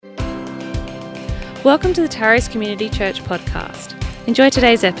Welcome to the Taros Community Church podcast. Enjoy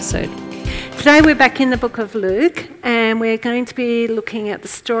today's episode. Today we're back in the book of Luke and we're going to be looking at the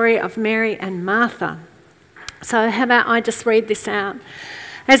story of Mary and Martha. So how about I just read this out.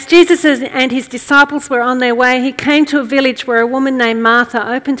 As Jesus and his disciples were on their way, he came to a village where a woman named Martha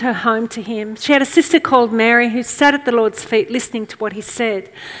opened her home to him. She had a sister called Mary who sat at the Lord's feet listening to what he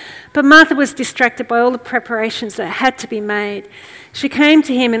said. But Martha was distracted by all the preparations that had to be made. She came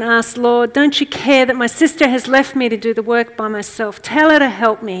to him and asked, "Lord, don't you care that my sister has left me to do the work by myself? Tell her to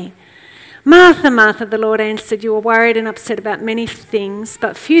help me." "Martha, Martha," the Lord answered, "you are worried and upset about many things,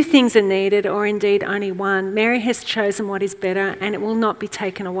 but few things are needed, or indeed only one. Mary has chosen what is better, and it will not be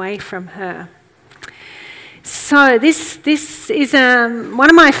taken away from her." So this is one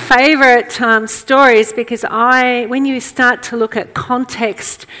of my favourite stories because when you start to look at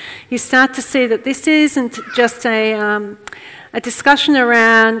context, you start to see that this isn't just a discussion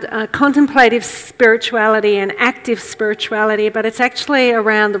around contemplative spirituality and active spirituality, but it's actually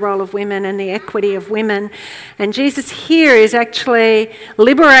around the role of women and the equity of women. And Jesus here is actually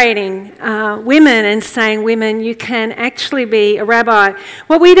liberating women and saying, women, you can actually be a rabbi.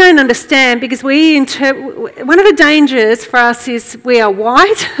 What we don't understand, because one of the dangers for us is we are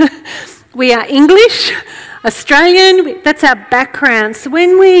white, we are English, Australian, that's our background. So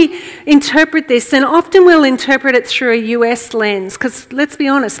when we interpret this, and often we'll interpret it through a US lens, because let's be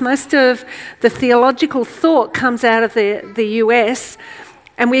honest, most of the theological thought comes out of the US,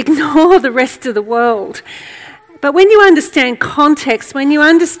 and we ignore the rest of the world. But when you understand context, when you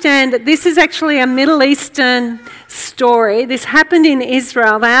understand that this is actually a Middle Eastern story, this happened in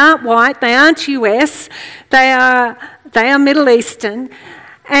Israel, they aren't white, they aren't US, they are Middle Eastern.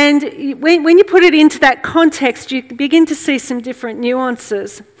 And when you put it into that context, you begin to see some different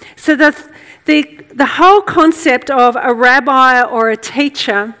nuances. So the whole concept of a rabbi or a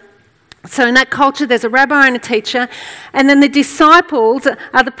teacher, so in that culture there's a rabbi and a teacher, and then the disciples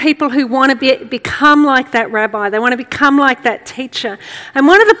are the people who want to become like that rabbi. They want to become like that teacher. And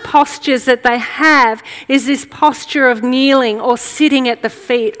one of the postures that they have is this posture of kneeling or sitting at the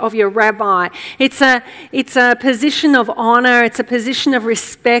feet of your rabbi. It's a position of honor, it's a position of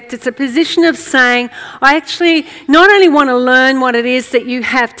respect, it's a position of saying, I actually not only want to learn what it is that you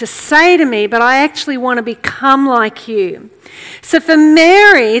have to say to me, but I actually want to become like you. So for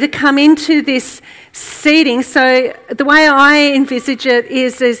Mary to come into this seating, so the way I envisage it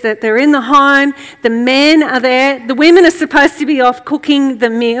is that they're in the home, the men are there, the women are supposed to be off cooking the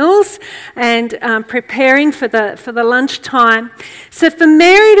meals and preparing for the lunchtime. So for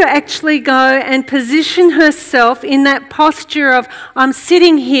Mary to actually go and position herself in that posture of, I'm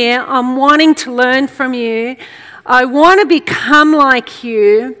sitting here, I'm wanting to learn from you, I want to become like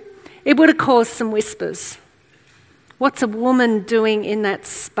you, it would have caused some whispers. What's a woman doing in that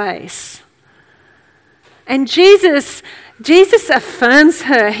space? And Jesus affirms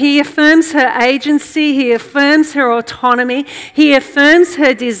her. He affirms her agency. He affirms her autonomy. He affirms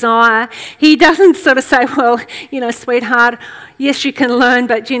her desire. He doesn't sort of say, well, sweetheart, yes, you can learn,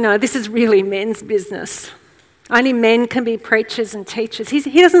 but, this is really men's business. Only men can be preachers and teachers.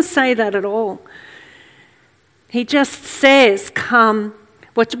 He doesn't say that at all. He just says, come.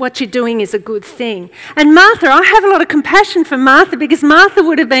 What you're doing is a good thing. And Martha, I have a lot of compassion for Martha because Martha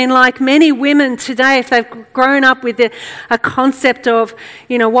would have been like many women today if they've grown up with a concept of,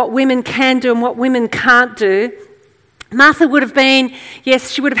 what women can do and what women can't do. Martha would have been,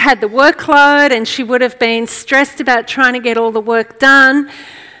 yes, she would have had the workload and she would have been stressed about trying to get all the work done.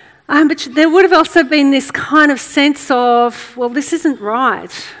 But there would have also been this kind of sense of, well, this isn't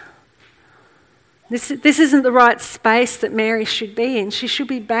right. This isn't the right space that Mary should be in. She should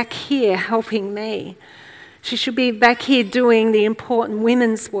be back here helping me. She should be back here doing the important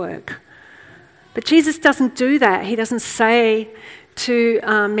women's work. But Jesus doesn't do that. He doesn't say to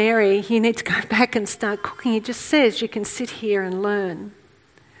Mary, you need to go back and start cooking. He just says, you can sit here and learn.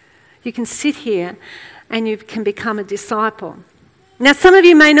 You can sit here and you can become a disciple. Now, some of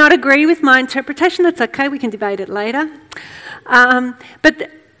you may not agree with my interpretation. That's okay. We can debate it later. But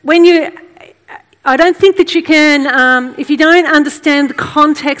I don't think that you can, if you don't understand the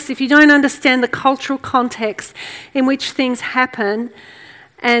context, if you don't understand the cultural context in which things happen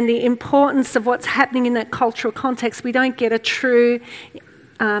and the importance of what's happening in that cultural context, we don't get a true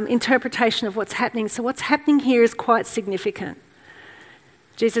interpretation of what's happening. So what's happening here is quite significant.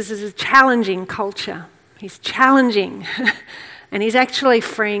 Jesus is challenging culture. He's challenging and he's actually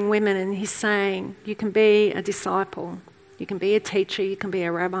freeing women and he's saying, you can be a disciple, you can be a teacher, you can be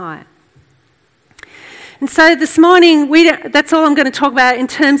a rabbi. And so this morning, that's all I'm going to talk about in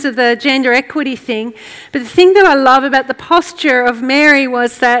terms of the gender equity thing. But the thing that I love about the posture of Mary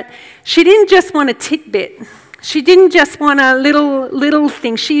was that she didn't just want a tidbit. She didn't just want a little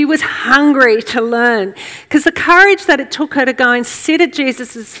thing. She was hungry to learn. Because the courage that it took her to go and sit at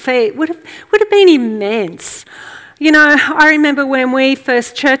Jesus' feet would have been immense. You know, I remember when we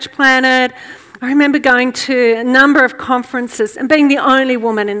first church planted, I remember going to a number of conferences and being the only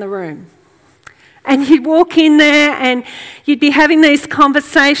woman in the room. And you'd walk in there and you'd be having these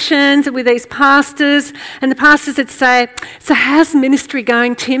conversations with these pastors, and the pastors would say, "So how's ministry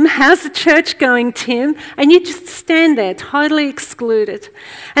going, Tim? How's the church going, Tim?" And you'd just stand there, totally excluded.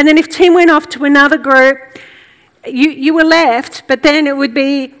 And then if Tim went off to another group, you were left, but then it would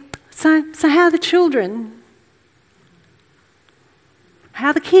be, so how are the children? How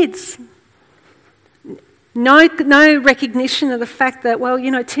are the kids? No recognition of the fact that, well, you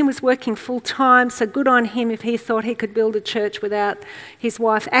know, Tim was working full time, so good on him if he thought he could build a church without his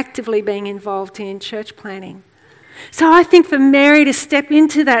wife actively being involved in church planning. So I think for Mary to step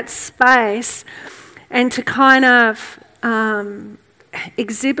into that space and to kind of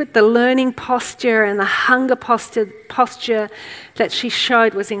exhibit the learning posture and the hunger posture that she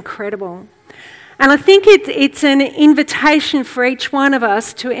showed was incredible. And I think it's an invitation for each one of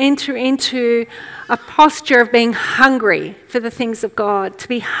us to enter into a posture of being hungry for the things of God, to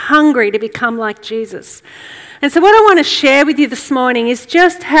be hungry to become like Jesus. And so what I want to share with you this morning is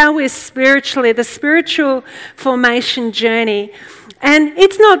just how we're spiritually, the spiritual formation journey. And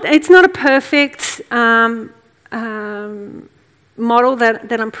it's not a perfect model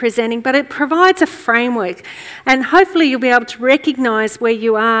that I'm presenting, but it provides a framework, and hopefully you'll be able to recognise where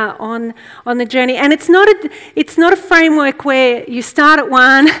you are on the journey. And it's not a framework where you start at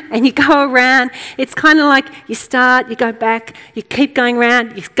one and you go around. It's kind of like you start, you go back, you keep going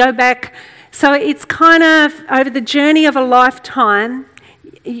around, you go back. So it's kind of over the journey of a lifetime,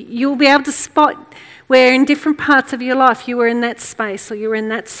 you'll be able to spot where in different parts of your life you were in that space or you were in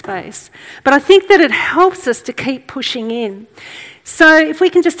that space. But I think that it helps us to keep pushing in. So if we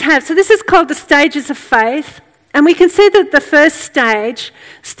can just so this is called the stages of faith, and we can see that the first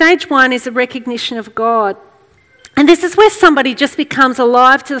stage 1 is a recognition of God. And this is where somebody just becomes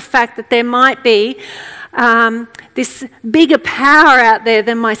alive to the fact that there might be this bigger power out there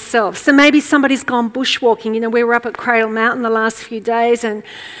than myself. So maybe somebody's gone bushwalking. You know, we were up at Cradle Mountain the last few days, and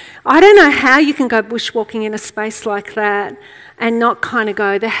I don't know how you can go bushwalking in a space like that and not kind of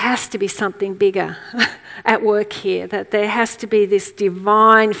go, there has to be something bigger at work here, that there has to be this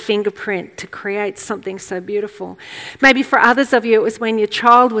divine fingerprint to create something so beautiful. Maybe for others of you, it was when your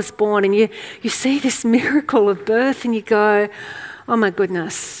child was born and you see this miracle of birth and you go, oh my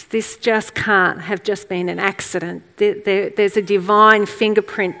goodness, this just can't have just been an accident. There's a divine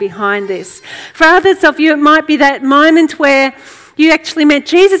fingerprint behind this. For others of you, it might be that moment where you actually met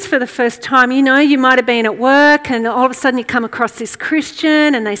Jesus for the first time. You know, you might have been at work and all of a sudden you come across this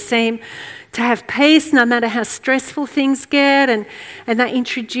Christian and they seem to have peace no matter how stressful things get, and they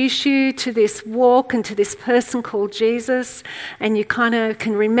introduce you to this walk and to this person called Jesus, and you kind of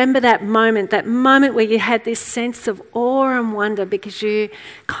can remember that moment where you had this sense of awe and wonder because you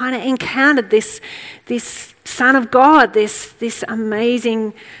kind of encountered this Son of God, this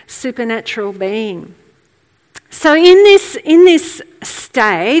amazing supernatural being. So in this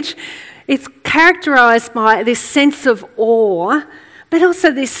stage, it's characterised by this sense of awe, but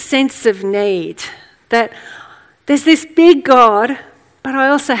also this sense of need, that there's this big God, but I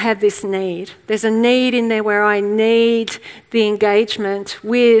also have this need. There's a need in there where I need the engagement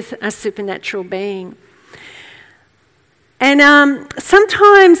with a supernatural being. And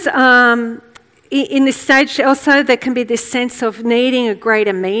sometimes in this stage also there can be this sense of needing a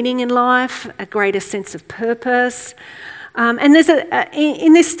greater meaning in life, a greater sense of purpose. And there's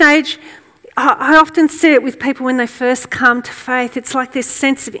in this stage, I often see it with people when they first come to faith. It's like this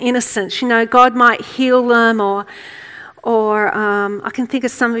sense of innocence. You know, God might heal them, or I can think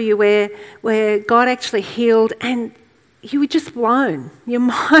of some of you where God actually healed and you were just blown. Your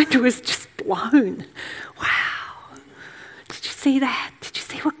mind was just blown. Wow. Did you see that? Did you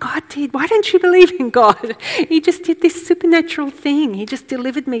see what God did? Why don't you believe in God? He just did this supernatural thing. He just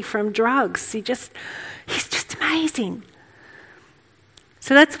delivered me from drugs. He's just amazing.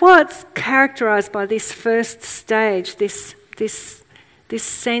 So that's what's characterised by this first stage, this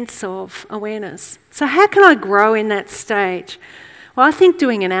sense of awareness. So how can I grow in that stage? Well, I think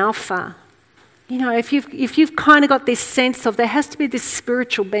doing an alpha. You know, if you've kind of got this sense of there has to be this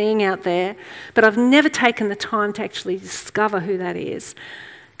spiritual being out there, but I've never taken the time to actually discover who that is,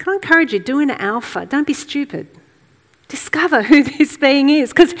 can I encourage you, do an alpha. Don't be stupid. discover who this being is.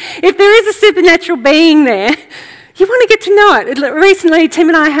 Because if there is a supernatural being there, you want to get to know it. Recently, Tim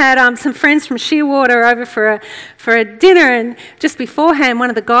and I had some friends from Shearwater over for a dinner, and just beforehand, one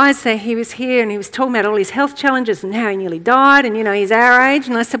of the guys there, he was here and he was talking about all his health challenges and how he nearly died, and he's our age.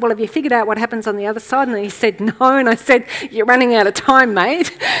 And I said, well, have you figured out what happens on the other side? And he said, no. And I said, you're running out of time,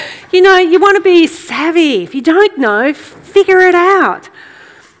 mate. You want to be savvy. If you don't know, figure it out.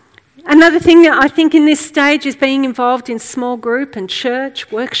 Another thing that I think in this stage is being involved in small group and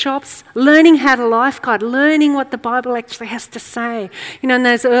church workshops, learning how to life guide, learning what the Bible actually has to say. In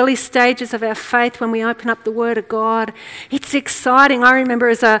those early stages of our faith when we open up the Word of God, it's exciting. I remember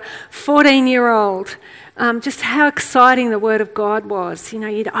as a 14-year-old, just how exciting the Word of God was.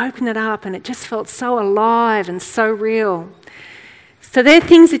 You'd open it up and it just felt so alive and so real. So there are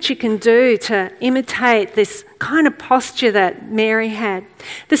things that you can do to imitate this kind of posture that Mary had.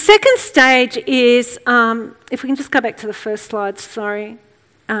 The second stage is, if we can just go back to the first slide,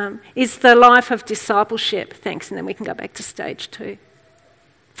 is the life of discipleship. Thanks, and then we can go back to stage 2.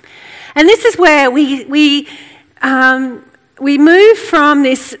 And this is where we move from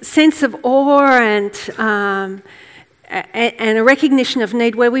this sense of awe and a recognition of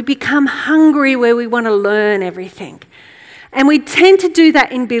need, where we become hungry, where we want to learn everything. And we tend to do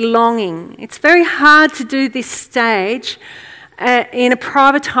that in belonging. It's very hard to do this stage in a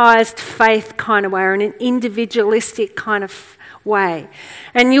privatised faith kind of way, or in an individualistic kind of way.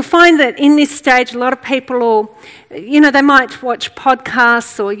 And you'll find that in this stage, a lot of people will, they might watch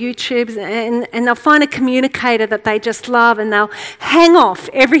podcasts or YouTubes, and they'll find a communicator that they just love, and they'll hang off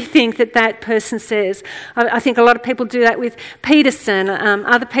everything that person says. I think a lot of people do that with Peterson.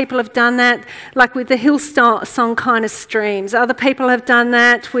 Other people have done that, like with the Hillsong kind of streams. Other people have done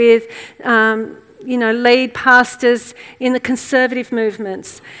that with, lead pastors in the conservative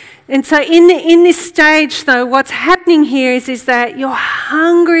movements. And so in this stage, though, what's happening here is that you're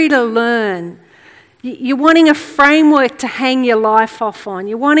hungry to learn. You're wanting a framework to hang your life off on.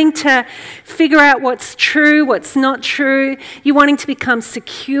 You're wanting to figure out what's true, what's not true. You're wanting to become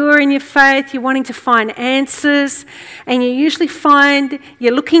secure in your faith. You're wanting to find answers. And you usually find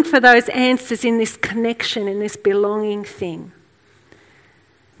you're looking for those answers in this connection, in this belonging thing.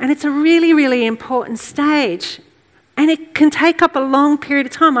 And it's a really, really important stage. And it can take up a long period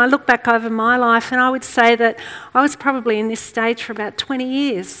of time. I look back over my life and I would say that I was probably in this stage for about 20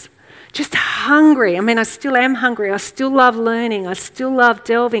 years. Just hungry. I still am hungry. I still love learning. I still love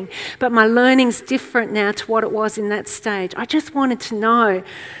delving. But my learning's different now to what it was in that stage. I just wanted to know,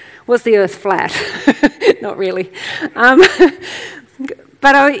 was the earth flat? Not really.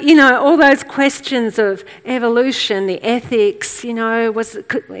 But, all those questions of evolution, the ethics,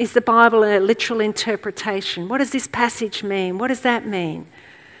 is the Bible a literal interpretation? What does this passage mean? What does that mean?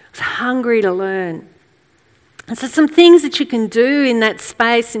 I was hungry to learn. And so some things that you can do in that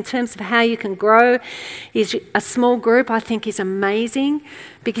space in terms of how you can grow is a small group, I think, is amazing,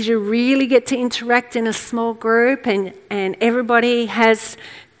 because you really get to interact in a small group and everybody has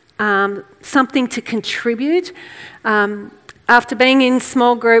something to contribute. After being in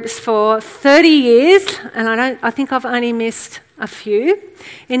small groups for 30 years, and I think I've only missed a few,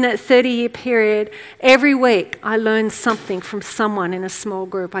 in that 30-year period, every week I learn something from someone in a small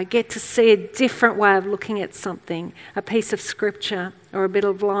group. I get to see a different way of looking at something, a piece of scripture or a bit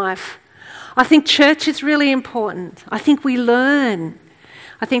of life. I think church is really important. I think we learn.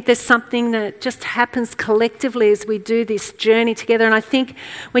 I think there's something that just happens collectively as we do this journey together. And I think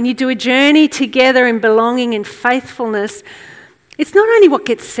when you do a journey together in belonging and faithfulness, it's not only what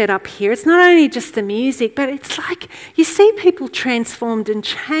gets set up here, it's not only just the music, but it's like you see people transformed and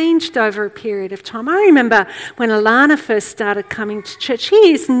changed over a period of time. I remember when Alana first started coming to church,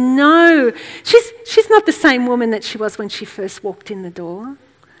 she's not the same woman that she was when she first walked in the door.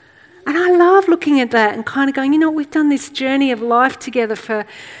 And I love looking at that and kind of going, we've done this journey of life together for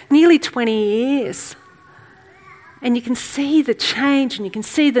nearly 20 years. And you can see the change and you can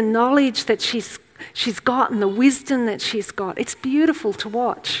see the knowledge that she's got and the wisdom that she's got. It's beautiful to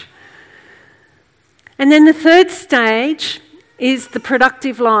watch. And then the third stage is the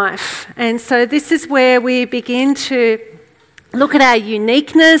productive life. And so this is where we begin to look at our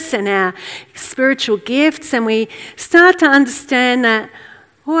uniqueness and our spiritual gifts, and we start to understand that,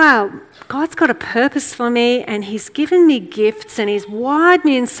 wow, God's got a purpose for me and He's given me gifts and He's wired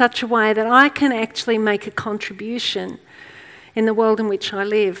me in such a way that I can actually make a contribution in the world in which I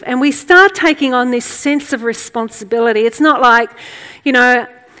live. And we start taking on this sense of responsibility. It's not like,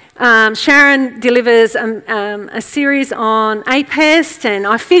 Sharon delivers a series on APEST and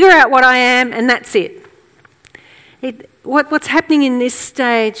I figure out what I am and that's it. What's happening in this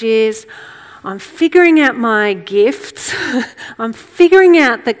stage is I'm figuring out my gifts. I'm figuring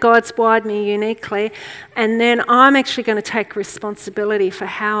out that God's wired me uniquely. And then I'm actually going to take responsibility for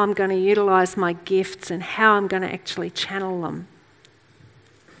how I'm going to utilise my gifts and how I'm going to actually channel them.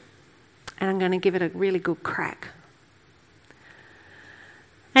 And I'm going to give it a really good crack.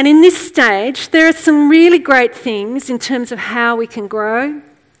 And in this stage, there are some really great things in terms of how we can grow.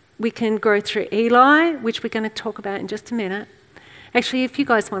 We can grow through Eli, which we're going to talk about in just a minute. Actually, if you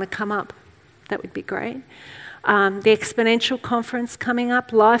guys want to come up, that would be great. The Exponential Conference coming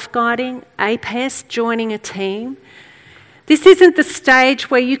up, life guiding, APES, joining a team. This isn't the stage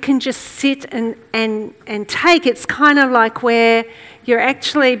where you can just sit and take. It's kind of like where you're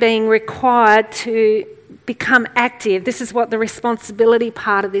actually being required to become active. This is what the responsibility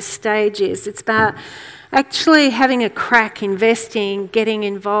part of this stage is. It's about actually having a crack, investing, getting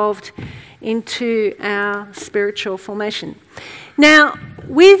involved into our spiritual formation. Now,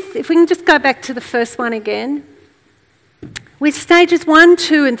 if we can just go back to the first one again, with stages 1,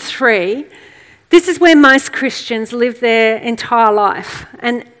 2 and 3, this is where most Christians live their entire life.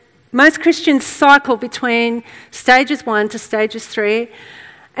 And most Christians cycle between stages 1 to stages 3,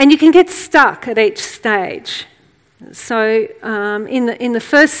 and you can get stuck at each stage. So in the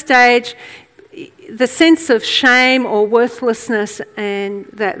first stage, the sense of shame or worthlessness and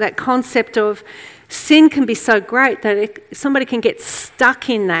that concept of sin can be so great that somebody can get stuck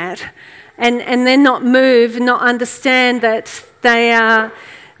in that and then not move, not understand that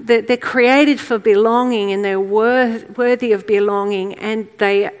they're created for belonging and they're worthy of belonging, and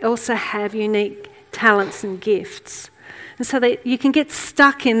they also have unique talents and gifts. And so you can get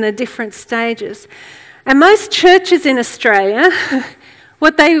stuck in the different stages. And most churches in Australia,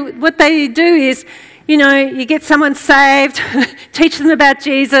 what they do is, you get someone saved, teach them about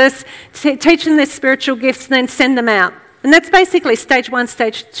Jesus, teach them their spiritual gifts, and then send them out. And that's basically stage 1,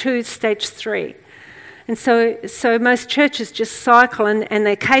 stage 2, stage 3. And so most churches just cycle, and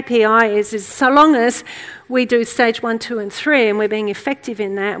their KPI is so long as we do stage 1, 2 and 3 and we're being effective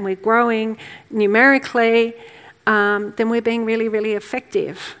in that and we're growing numerically, then we're being really, really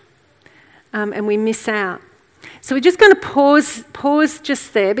effective. And we miss out. So we're just going to pause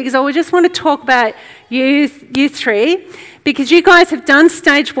just there, because I just want to talk about you three, because you guys have done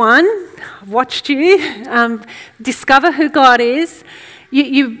stage 1. I've watched you discover who God is.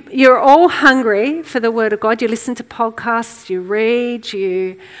 You're all hungry for the Word of God. You listen to podcasts, you read,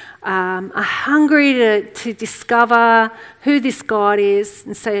 you are hungry to discover who this God is.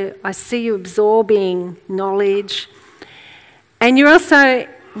 And so I see you absorbing knowledge. And you're also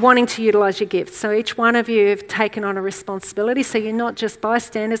wanting to utilise your gifts. So each one of you have taken on a responsibility. So you're not just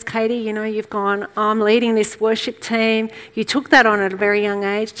bystanders, Katie. You've gone, I'm leading this worship team. You took that on at a very young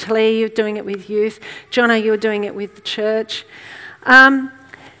age. Talia, you're doing it with youth. Jono, you're doing it with the church.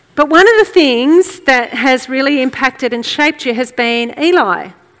 But one of the things that has really impacted and shaped you has been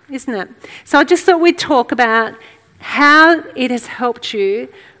Eli, isn't it? So I just thought we'd talk about how it has helped you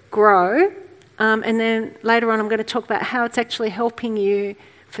grow. And then later on I'm going to talk about how it's actually helping you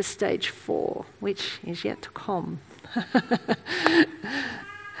for stage 4, which is yet to come.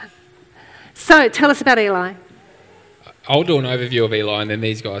 So tell us about Eli. I'll do an overview of Eli, and then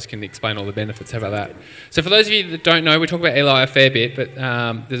these guys can explain all the benefits. How about that? So for those of you that don't know, we talk about Eli a fair bit, but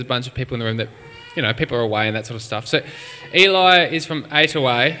there's a bunch of people in the room that, people are away and that sort of stuff. So Eli is from A to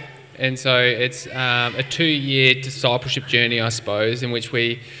A, and so it's a 2-year discipleship journey, I suppose, in which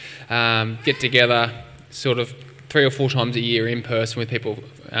we get together sort of 3 or 4 times a year in person with people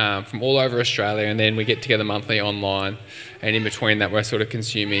from all over Australia, and then we get together monthly online, and in between that we're sort of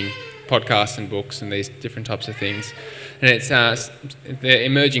consuming podcasts and books and these different types of things. And it's the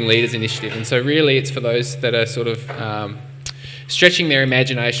Emerging Leaders Initiative, and so really it's for those that are sort of stretching their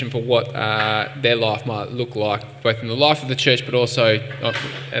imagination for what their life might look like, both in the life of the church but also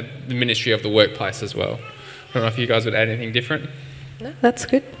the ministry of the workplace as well. I don't know if you guys would add anything different? No, that's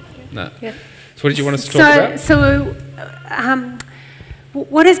good. No. Yeah. So what did you want us to talk about? So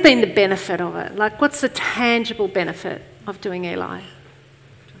what has been the benefit of it? Like, what's the tangible benefit of doing Eli?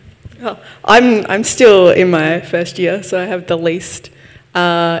 Well, I'm still in my first year, so I have the least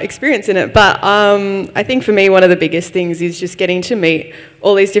experience in it. But I think for me, one of the biggest things is just getting to meet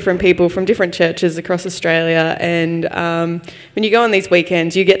all these different people from different churches across Australia. And when you go on these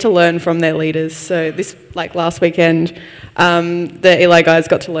weekends, you get to learn from their leaders. So last weekend, the Eli guys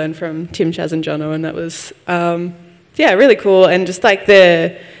got to learn from Tim, Chaz and Jono, and that was, really cool. And just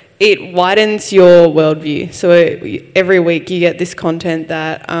it widens your worldview. So every week you get this content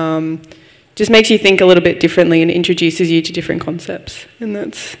that just makes you think a little bit differently and introduces you to different concepts. And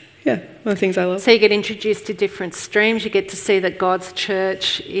that's, one of the things I love. So you get introduced to different streams. You get to see that God's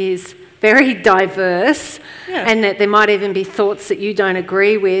church is very diverse, Yeah. and that there might even be thoughts that you don't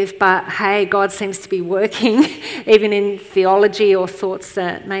agree with, but hey, God seems to be working even in theology or thoughts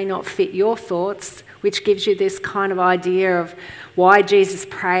that may not fit your thoughts, which gives you this kind of idea of why Jesus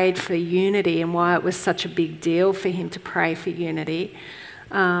prayed for unity and why it was such a big deal for him to pray for unity.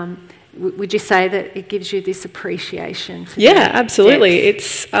 Would you say that it gives you this appreciation for Yeah, absolutely. depth?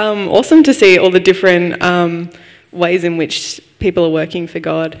 It's awesome to see all the different ways in which people are working for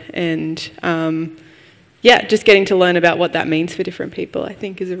God, and just getting to learn about what that means for different people, I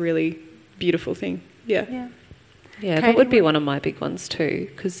think, is a really beautiful thing. Yeah, That would be one of my big ones too,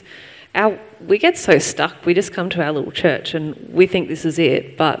 because we get so stuck. We just come to our little church and we think this is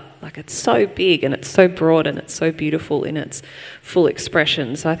it, but like it's so big and it's so broad and it's so beautiful in its full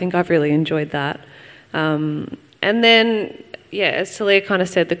expression. So I think I've really enjoyed that. And then, as Talia kind of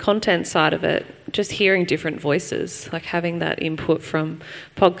said, the content side of it, just hearing different voices, like having that input from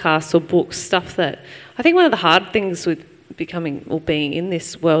podcasts or books, stuff that I think one of the hard things with becoming or being in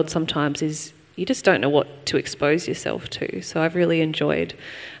this world sometimes is you just don't know what to expose yourself to. So I've really enjoyed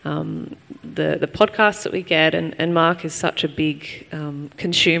the podcasts that we get, and Mark is such a big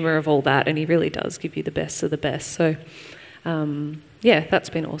consumer of all that, and he really does give you the best of the best. So that's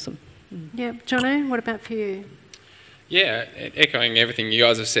been awesome. Yeah, Jono, what about for you? Yeah, echoing everything you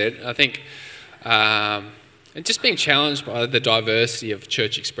guys have said, I think just being challenged by the diversity of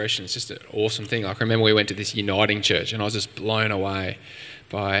church expression is just an awesome thing. Like, I remember we went to this uniting church and I was just blown away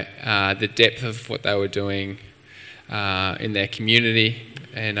by the depth of what they were doing in their community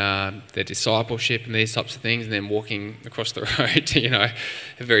and their discipleship and these types of things, and then walking across the road to,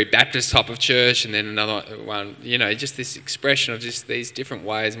 a very Baptist type of church, and then another one, just this expression of just these different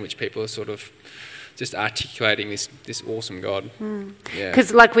ways in which people are sort of just articulating this awesome God.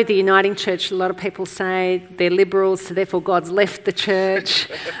 Because like with the Uniting Church, a lot of people say they're liberals, so therefore God's left the church.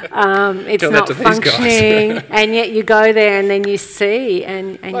 It's not functioning, and yet you go there and then you see,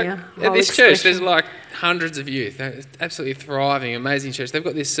 and your whole at this expression. church, there's like hundreds of youth. They're absolutely thriving, amazing church. They've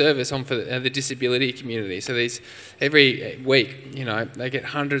got this service on for the disability community. So every week, they get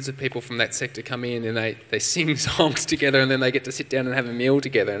hundreds of people from that sector come in and they sing songs together, and then they get to sit down and have a meal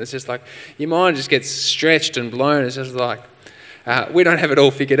together. And it's just like your mind just gets stretched and blown. It's just like we don't have it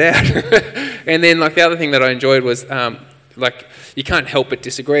all figured out. And then like the other thing that I enjoyed was like you can't help but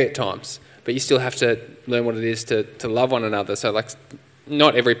disagree at times, but you still have to learn what it is to love one another. So like,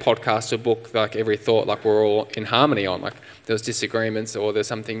 not every podcast or book, like every thought, like we're all in harmony on. Like there's disagreements or there's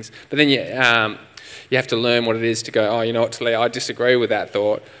some things, but then you have to learn what it is to go, oh, you know what, Talia, I disagree with that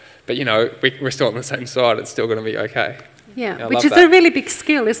thought, but we're still on the same side. It's still going to be okay. Yeah, which is a really big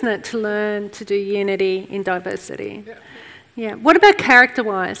skill, isn't it, to learn to do unity in diversity. Yeah. What about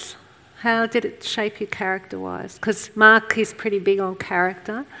character-wise? How did it shape you character-wise? Because Mark is pretty big on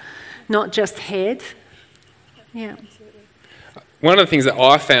character, not just head. Yeah. One of the things that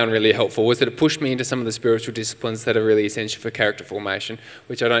I found really helpful was that it pushed me into some of the spiritual disciplines that are really essential for character formation,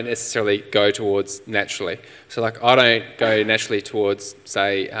 which I don't necessarily go towards naturally. So like I don't go naturally towards,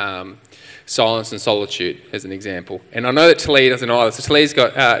 say, silence and solitude as an example. And I know that Talia doesn't either. So Talia's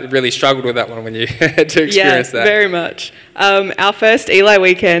got really struggled with that one when you had to experience that. Yeah, very much. Our first Eli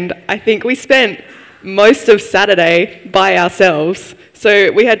weekend, I think we spent most of Saturday by ourselves.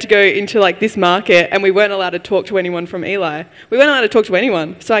 So we had to go into like this market, and we weren't allowed to talk to anyone from Eli. We weren't allowed to talk to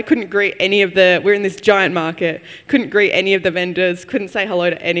anyone. So I couldn't greet any of we're in this giant market, couldn't greet any of the vendors, couldn't say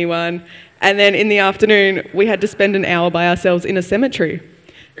hello to anyone. And then in the afternoon, we had to spend an hour by ourselves in a cemetery.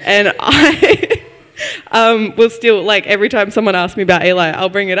 And I will still, like every time someone asks me about Eli, I'll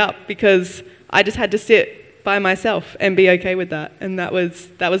bring it up because I just had to sit by myself and be okay with that. And that was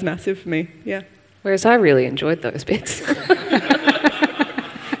massive for me, yeah. Whereas I really enjoyed those bits.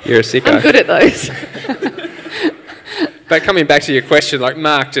 You're a sicko. I'm good at those. But coming back to your question, like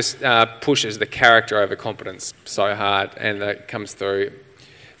Mark just pushes the character over competence so hard, and that comes through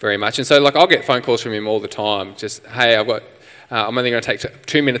very much. And so like I'll get phone calls from him all the time, just, hey, I'm only going to take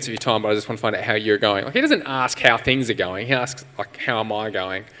 2 minutes of your time, but I just want to find out how you're going. Like he doesn't ask how things are going, he asks like, how am I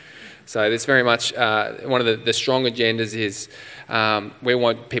going? So there's very much, one of the strong agendas is we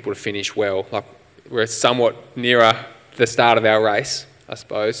want people to finish well. Like we're somewhat nearer the start of our race, I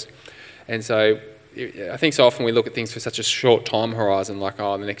suppose. And so I think so often we look at things for such a short time horizon, like,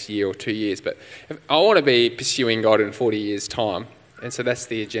 the next year or 2 years. But I want to be pursuing God in 40 years' time. And so that's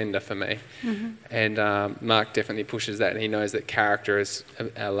the agenda for me. Mm-hmm. And Mark definitely pushes that, and he knows that character is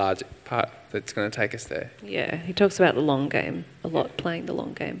a large part that's going to take us there. Yeah, he talks about the long game a lot, playing the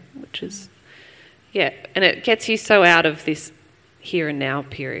long game, which is, and it gets you so out of this here and now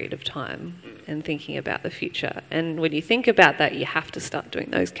period of time and thinking about the future. And when you think about that, you have to start doing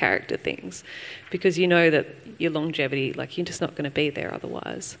those character things, because you know that your longevity, like, you're just not going to be there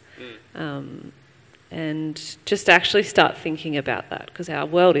otherwise. And just actually start thinking about that, because our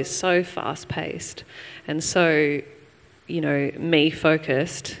world is so fast-paced and so,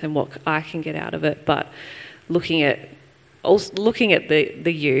 me-focused and what I can get out of it, but looking at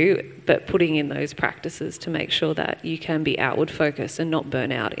the you, but putting in those practices to make sure that you can be outward focused and not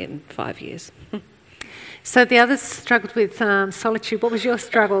burn out in 5 years. So the others struggled with solitude. What was your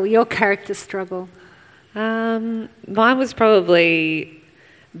struggle, your character struggle? Mine was probably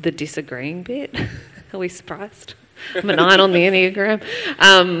the disagreeing bit. Are we surprised? I'm a 9 on the Enneagram.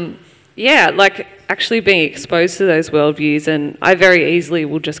 Actually being exposed to those worldviews, and I very easily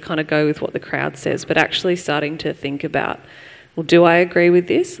will just kind of go with what the crowd says, but actually starting to think about, well, do I agree with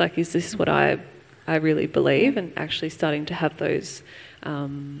this? Like, is this what I really believe? And actually starting to have those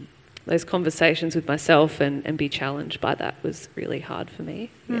conversations with myself and be challenged by that was really hard for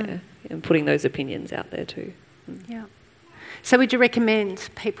me. Yeah, and putting those opinions out there too. Yeah. So would you recommend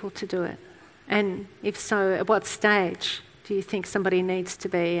people to do it? And if so, at what stage do you think somebody needs to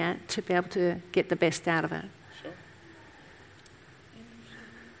be at to be able to get the best out of it? Sure.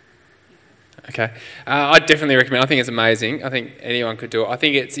 Okay. I definitely recommend. I think it's amazing. I think anyone could do it. I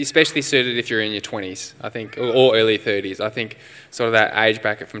think it's especially suited if you're in your 20s, I think, or early 30s. I think sort of that age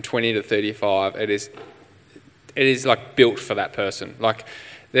bracket from 20 to 35, it is like built for that person. Like,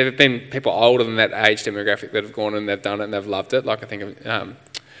 there have been people older than that age demographic that have gone and they've done it and they've loved it. Like, I think of,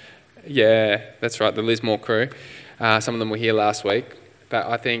 yeah, that's right, the Lismore crew. Some of them were here last week. But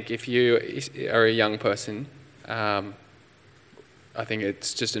I think if you are a young person, I think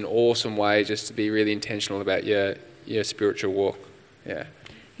it's just an awesome way just to be really intentional about your spiritual walk. Yeah.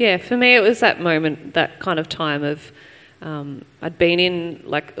 Yeah, for me it was that moment, that kind of time of I'd been in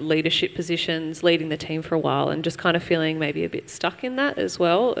like leadership positions, leading the team for a while, and just kind of feeling maybe a bit stuck in that as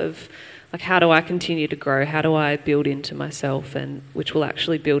well, of like, how do I continue to grow? How do I build into myself, and which will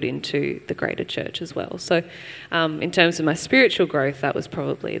actually build into the greater church as well? So in terms of my spiritual growth, that was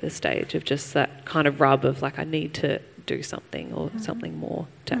probably the stage of just that kind of rub of like, I need to do something or something more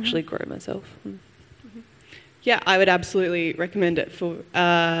to actually grow myself. Yeah, I would absolutely recommend it for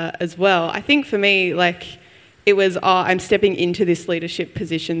as well. I think for me, like, it was, I'm stepping into this leadership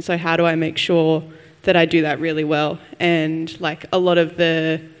position, so how do I make sure that I do that really well? And like a lot of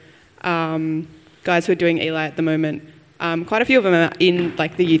the guys who are doing Eli at the moment, quite a few of them are in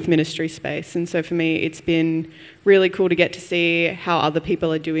like the youth ministry space, and so for me it's been really cool to get to see how other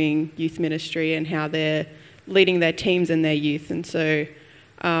people are doing youth ministry and how they're leading their teams and their youth. And so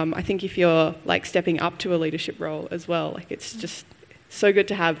I think if you're like stepping up to a leadership role as well, like, it's just so good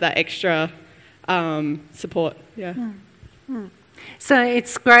to have that extra support. Yeah. So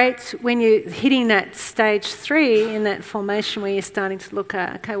it's great when you're hitting that stage 3 in that formation where you're starting to look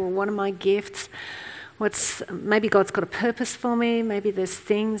at, okay, well, what are my gifts? Maybe God's got a purpose for me. Maybe there's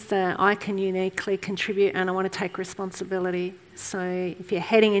things that I can uniquely contribute, and I want to take responsibility. So if you're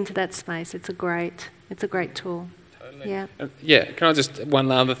heading into that space, it's a great tool. Totally. Yeah. Yeah. Can I just one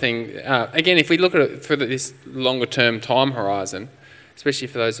other thing? Again, if we look at it for this longer term time horizon, especially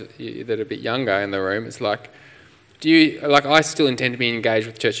for those of you that are a bit younger in the room, it's like, I still intend to be engaged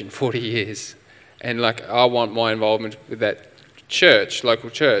with church in 40 years, and like, I want my involvement with that church, local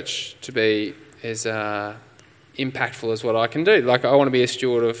church, to be as impactful as what I can do. Like, I want to be a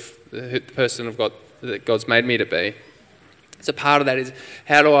steward of the person of God that God's made me to be. So part of that is,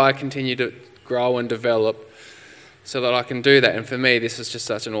 how do I continue to grow and develop so that I can do that? And for me, this is just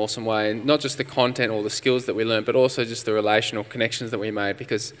such an awesome way, and not just the content or the skills that we learn, but also just the relational connections that we made,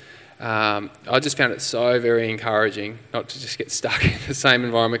 because I just found it so very encouraging not to just get stuck in the same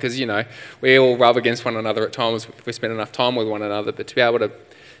environment, because, we all rub against one another at times if we spend enough time with one another, but to be able to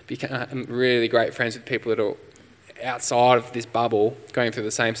become really great friends with people that are outside of this bubble, going through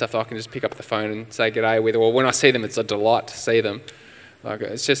the same stuff that I can just pick up the phone and say g'day with, or when I see them, it's a delight to see them. Like,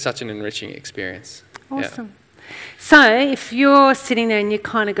 it's just such an enriching experience. Awesome. Yeah. So if you're sitting there and you're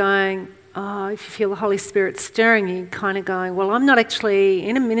kind of going, if you feel the Holy Spirit stirring you, kind of going, well, I'm not actually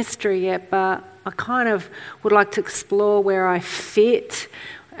in a ministry yet, but I kind of would like to explore where I fit,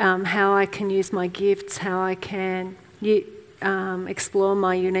 how I can use my gifts, how I can explore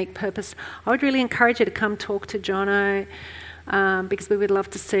my unique purpose. I would really encourage you to come talk to Jono, because we would love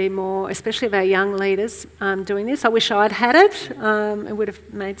to see more, especially of our young leaders, doing this. I wish I'd had it. It would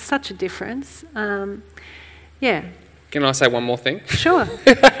have made such a difference. Yeah. Can I say one more thing? Sure.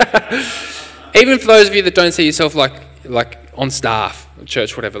 Even for those of you that don't see yourself like on staff,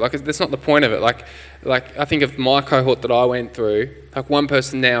 church, whatever. Like, that's not the point of it. Like I think of my cohort that I went through. Like, one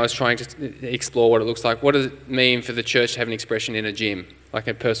person now is trying to explore what it looks like. What does it mean for the church to have an expression in a gym, like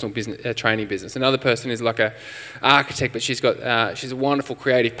a personal business, a training business? Another person is like a architect, but she's a wonderful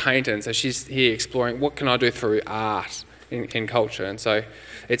creative painter, and so she's here exploring what can I do through art in culture. And so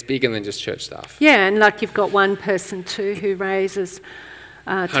it's bigger than just church stuff. Yeah, and like you've got one person too who raises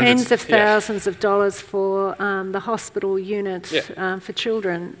tens of thousands of dollars for the hospital unit for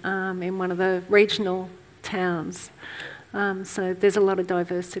children in one of the regional towns. So there's a lot of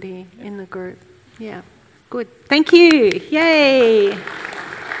diversity in the group. Yeah, good. Thank you. Yay.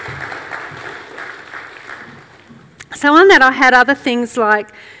 So on that I had other things like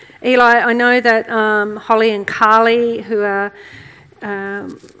Eli, I know that Holly and Carly, who are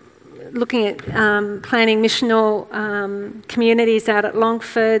looking at planning missional communities out at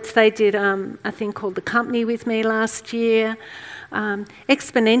Longford, they did a thing called The Company with me last year.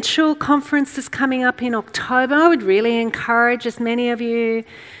 Exponential conference is coming up in October. I would really encourage as many of you,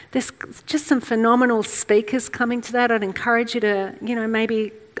 there's just some phenomenal speakers coming to that. I'd encourage you to,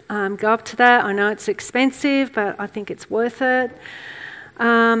 maybe go up to that. I know it's expensive, but I think it's worth it.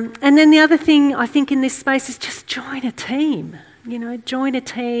 And then the other thing I think in this space is just join a team. Join a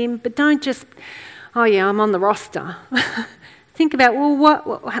team, but don't just, I'm on the roster. Think about,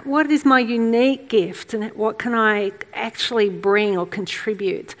 what is my unique gift and what can I actually bring or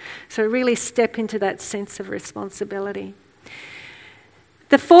contribute? So really step into that sense of responsibility.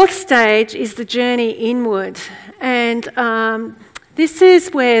 The fourth stage is the journey inward, and this is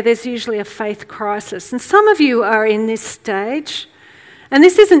where there's usually a faith crisis. And some of you are in this stage, and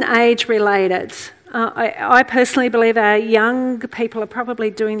this isn't age-related. I personally believe our young people are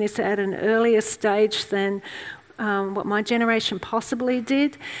probably doing this at an earlier stage than what my generation possibly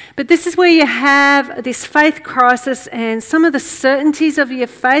did. But this is where you have this faith crisis and some of the certainties of your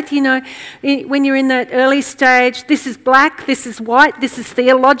faith. When you're in that early stage, this is black, this is white, this is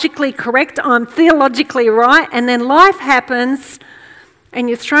theologically correct, I'm theologically right. And then life happens and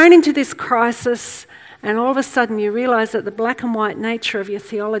you're thrown into this crisis, and all of a sudden you realise that the black and white nature of your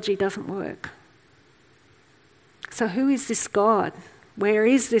theology doesn't work. So who is this God? Where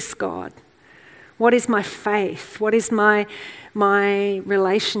is this God? What is my faith? What is my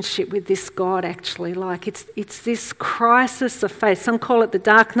relationship with this God actually like? It's this crisis of faith. Some call it the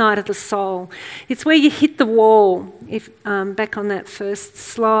dark night of the soul. It's where you hit the wall, back on that first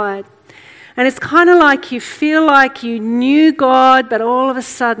slide. And it's kind of like you feel like you knew God, but all of a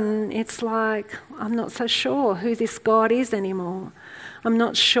sudden it's like, I'm not so sure who this God is anymore. I'm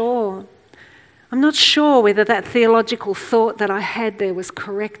not sure whether that theological thought that I had there was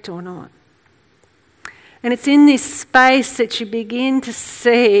correct or not. And it's in this space that you begin to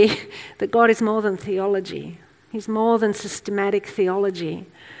see that God is more than theology. He's more than systematic theology.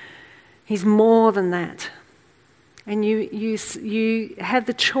 He's more than that. And you have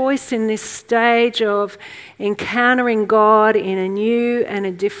the choice in this stage of encountering God in a new and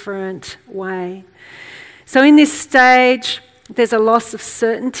a different way. So in this stage, there's a loss of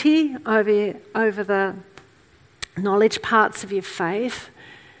certainty over the knowledge parts of your faith.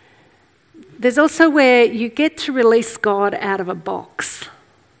 There's also where you get to release God out of a box.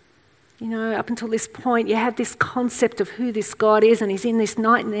 Up until this point, you have this concept of who this God is, and he's in this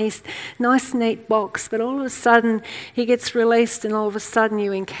nice, neat box, but all of a sudden, he gets released, and all of a sudden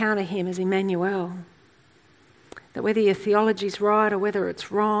you encounter him as Emmanuel. That whether your theology's right or whether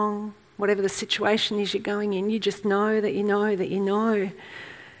it's wrong, whatever the situation is you're going in, you just know that you know that you know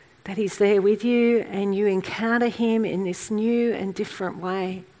that he's there with you, and you encounter him in this new and different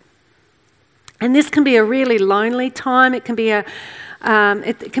way. And this can be a really lonely time. It can be a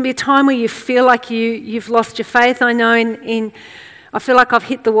time where you feel like you've lost your faith. I know I feel like I've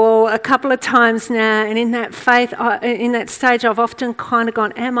hit the wall a couple of times now, and in that faith, in that stage, I've often kind of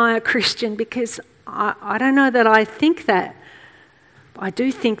gone, am I a Christian? Because I don't know that I think that. I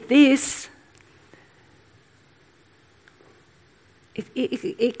do think this.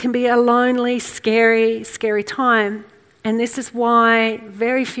 It can be a lonely, scary time. And this is why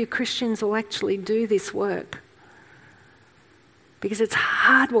very few Christians will actually do this work. Because it's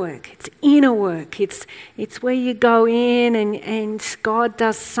hard work, it's inner work, it's where you go in and God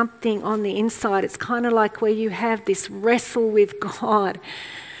does something on the inside. It's kind of like where you have this wrestle with God,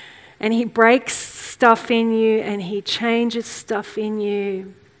 and he breaks stuff in you and he changes stuff in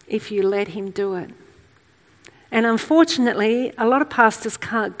you if you let him do it. And unfortunately, a lot of pastors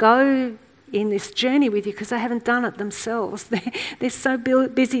can't go in this journey with you because they haven't done it themselves. They're so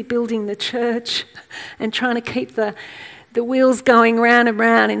busy building the church and trying to keep the the wheels going round and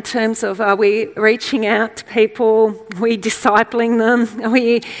round in terms of, are we reaching out to people? Are we discipling them? Are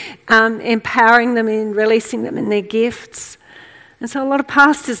we empowering them in releasing them in their gifts? And so a lot of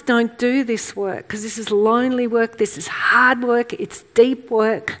pastors don't do this work because this is lonely work, this is hard work, it's deep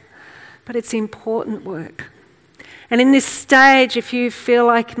work, but it's important work. And in this stage, if you feel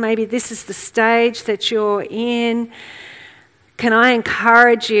like maybe this is the stage that you're in, can I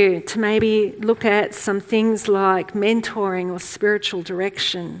encourage you to maybe look at some things like mentoring or spiritual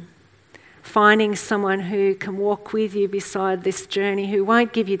direction, finding someone who can walk with you beside this journey, who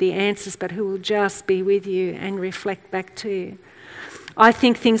won't give you the answers, but who will just be with you and reflect back to you. I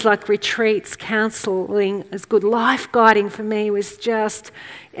think things like retreats, counselling is good. Life guiding for me was just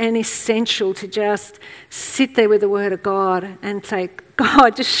an essential to just sit there with the Word of God and say,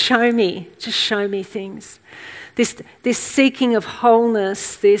 God, just show me things. This seeking of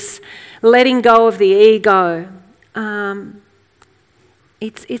wholeness, this letting go of the ego,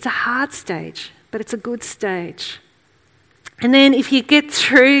 it's a hard stage, but it's a good stage. And then if you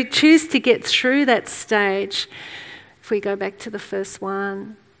choose to get through that stage, if we go back to the first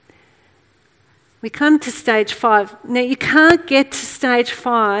one, we come to stage 5. Now you can't get to stage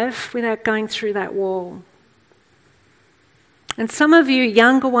 5 without going through that wall. And some of you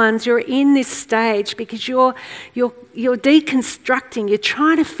younger ones, you're in this stage because you're deconstructing. You're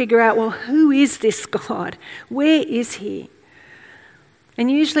trying to figure out, well, who is this God? Where is He? And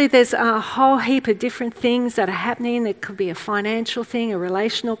usually there's a whole heap of different things that are happening. There could be a financial thing, a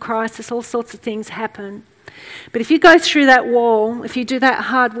relational crisis, all sorts of things happen. But if you go through that wall, if you do that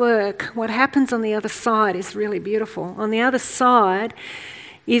hard work, what happens on the other side is really beautiful. On the other side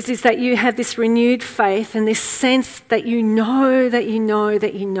is that you have this renewed faith and this sense that you know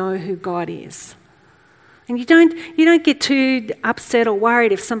who God is. And you don't get too upset or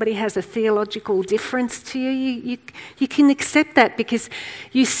worried if somebody has a theological difference to you. You can accept that because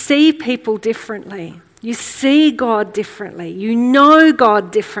you see people differently. You see God differently. You know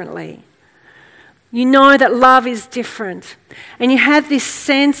God differently. You know that love is different. And you have this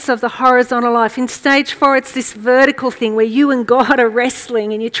sense of the horizontal life. In stage 4, it's this vertical thing where you and God are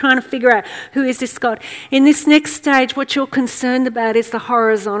wrestling and you're trying to figure out who is this God. In this next stage, what you're concerned about is the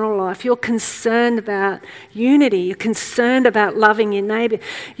horizontal life. You're concerned about unity. You're concerned about loving your neighbour.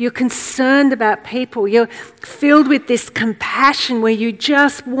 You're concerned about people. You're filled with this compassion where you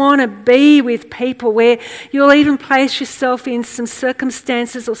just want to be with people, where you'll even place yourself in some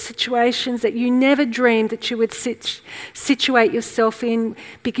circumstances or situations that you never dreamed that you would situate yourself in,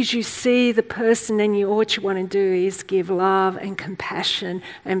 because you see the person and what you want to do is give love and compassion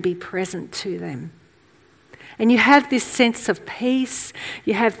and be present to them. And you have this sense of peace,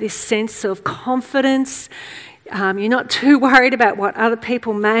 you have this sense of confidence, you're not too worried about what other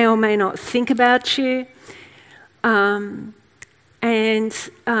people may or may not think about you. It's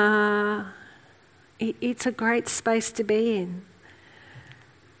a great space to be in.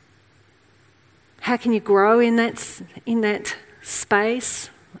 How can you grow in that space?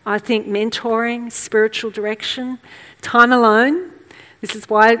 I think mentoring, spiritual direction, time alone. This is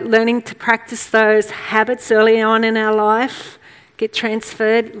why learning to practice those habits early on in our life get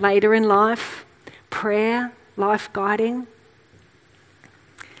transferred later in life. Prayer, life guiding.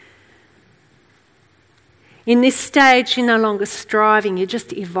 In this stage, you're no longer striving, you're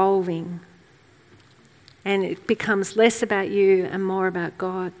just evolving. And it becomes less about you and more about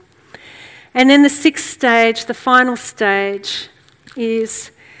God. And then the 6th stage, the final stage,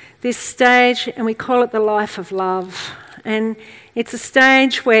 is this stage, and we call it the life of love. And it's a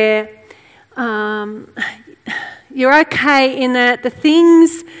stage where you're okay in that the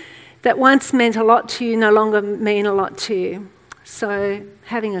things that once meant a lot to you no longer mean a lot to you. So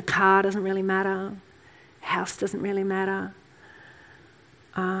having a car doesn't really matter. A house doesn't really matter.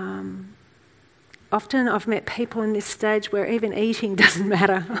 Often I've met people in this stage where even eating doesn't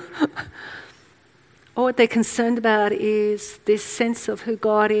matter. All what they're concerned about is this sense of who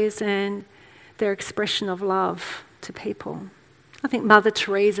God is and their expression of love to people. I think Mother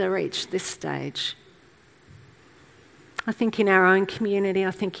Teresa reached this stage. I think in our own community,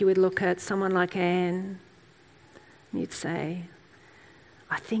 I think you would look at someone like Anne and you'd say,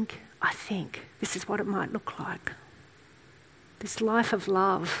 I think this is what it might look like. This life of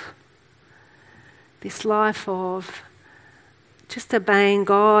love. This life of just obeying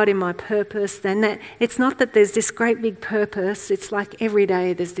God in my purpose. Then that it's not that there's this great big purpose. It's like every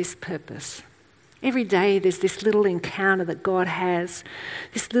day there's this purpose. Every day there's this little encounter that God has,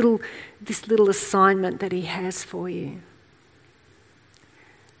 this little assignment that He has for you.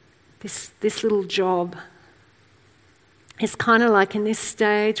 This little job. It's kind of like in this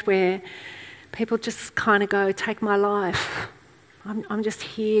stage where People just kind of go, take my life. I'm just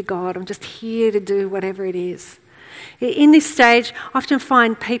here, God. I'm just here to do whatever it is. In this stage, I often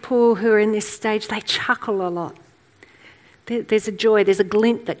find people who are in this stage, they chuckle a lot. There's a joy, there's a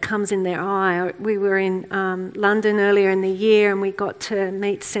glint that comes in their eye. We were in London earlier in the year and we got to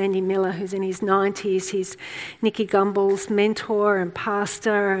meet Sandy Miller, who's in his 90s. He's Nicky Gumbel's mentor and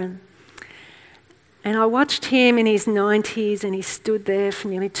pastor. And I watched him in his 90s and he stood there for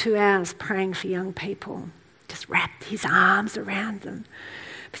nearly 2 hours praying for young people, just wrapped his arms around them.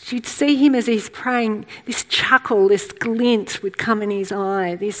 But you'd see him as he's praying, this chuckle, this glint would come in his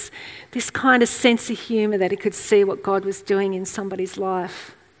eye, this kind of sense of humour that he could see what God was doing in somebody's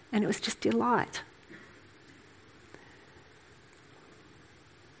life. And it was just delight.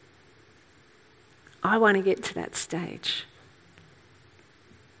 I want to get to that stage.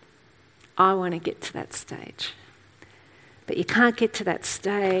 I want to get to that stage. But you can't get to that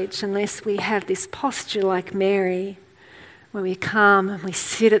stage unless we have this posture like Mary, where we come and we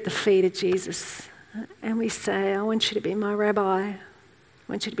sit at the feet of Jesus and we say, I want you to be my rabbi. I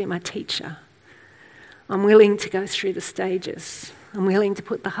want you to be my teacher. I'm willing to go through the stages. I'm willing to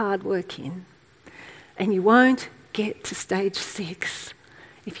put the hard work in. And you won't get to stage 6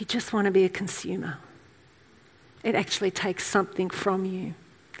 if you just want to be a consumer. It actually takes something from you.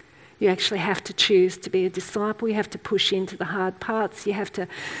 You actually have to choose to be a disciple. You have to push into the hard parts. You have to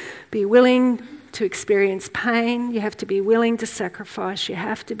be willing to experience pain. You have to be willing to sacrifice. You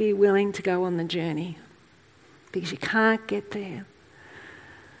have to be willing to go on the journey because you can't get there.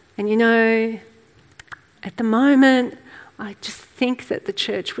 And you know, at the moment, I just think that the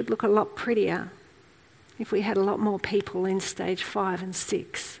church would look a lot prettier if we had a lot more people in stage 5 and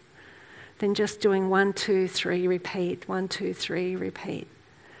 6 than just doing 1, 2, 3, repeat, 1, 2, 3, repeat.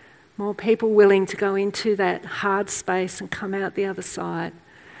 More people willing to go into that hard space and come out the other side,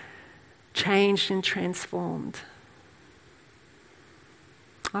 changed and transformed.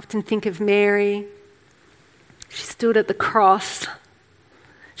 I often think of Mary. She stood at the cross.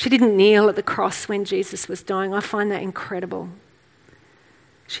 She didn't kneel at the cross when Jesus was dying. I find that incredible.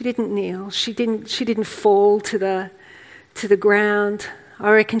 She didn't kneel. She didn't fall to the ground.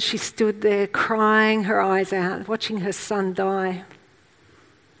 I reckon she stood there crying her eyes out, watching her son die.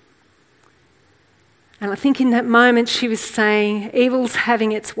 And I think in that moment she was saying, evil's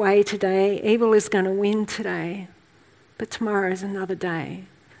having its way today. Evil is going to win today. But tomorrow is another day.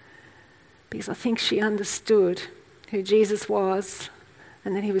 Because I think she understood who Jesus was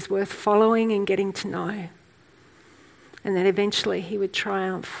and that he was worth following and getting to know. And that eventually he would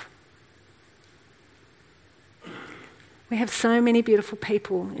triumph. We have so many beautiful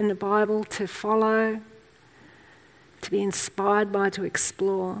people in the Bible to follow, to be inspired by, to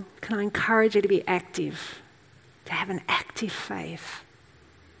explore. Can I encourage you to be active, to have an active faith?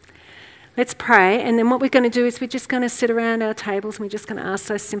 Let's pray, and then what we're going to do is we're just going to sit around our tables and we're just going to ask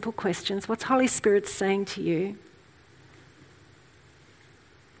those simple questions. What's Holy Spirit saying to you?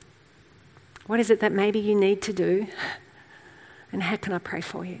 What is it that maybe you need to do? And how can I pray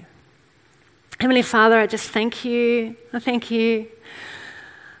for you? Heavenly Father, I just thank you. I thank you.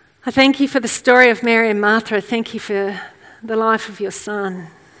 I thank you for the story of Mary and Martha. I thank you for the life of your son.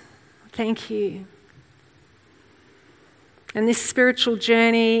 Thank you. And this spiritual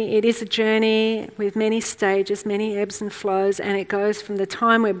journey, it is a journey with many stages, many ebbs and flows, and it goes from the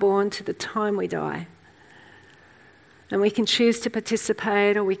time we're born to the time we die. And we can choose to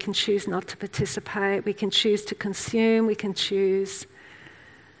participate or we can choose not to participate. We can choose to consume. We can choose.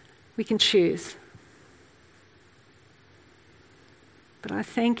 But I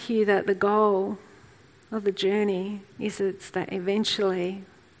thank you that the goal of the journey is that eventually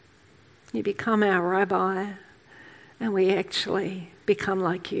you become our rabbi and we actually become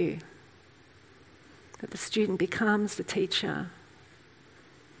like you. That the student becomes the teacher.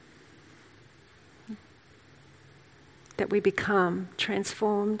 That we become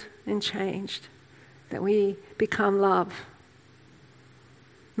transformed and changed. That we become love.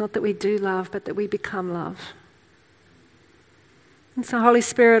 Not that we do love, but that we become love. And so, Holy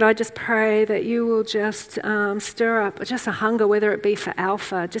Spirit, I just pray that you will just stir up just a hunger, whether it be for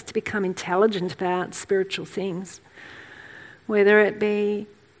alpha, just to become intelligent about spiritual things. Whether it be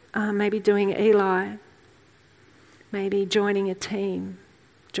maybe doing Eli, maybe joining a team,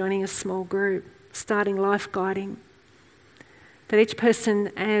 joining a small group, starting life guiding. That each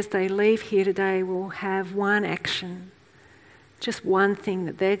person, as they leave here today, will have one action, just one thing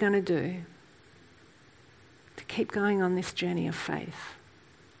that they're going to do to keep going on this journey of faith.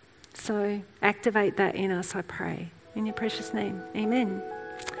 So activate that in us, I pray. In your precious name, amen.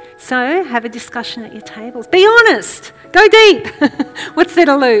 So have a discussion at your tables. Be honest. Go deep. What's there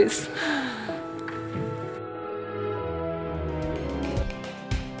to lose?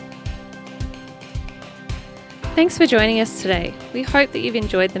 Thanks for joining us today. We hope that you've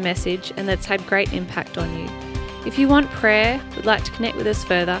enjoyed the message and that it's had great impact on you. If you want prayer, would like to connect with us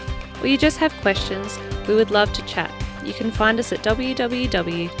further, or you just have questions, we would love to chat. You can find us at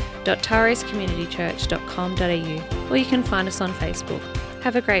www.tarescommunitychurch.com.au, or you can find us on Facebook.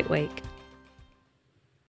 Have a great week.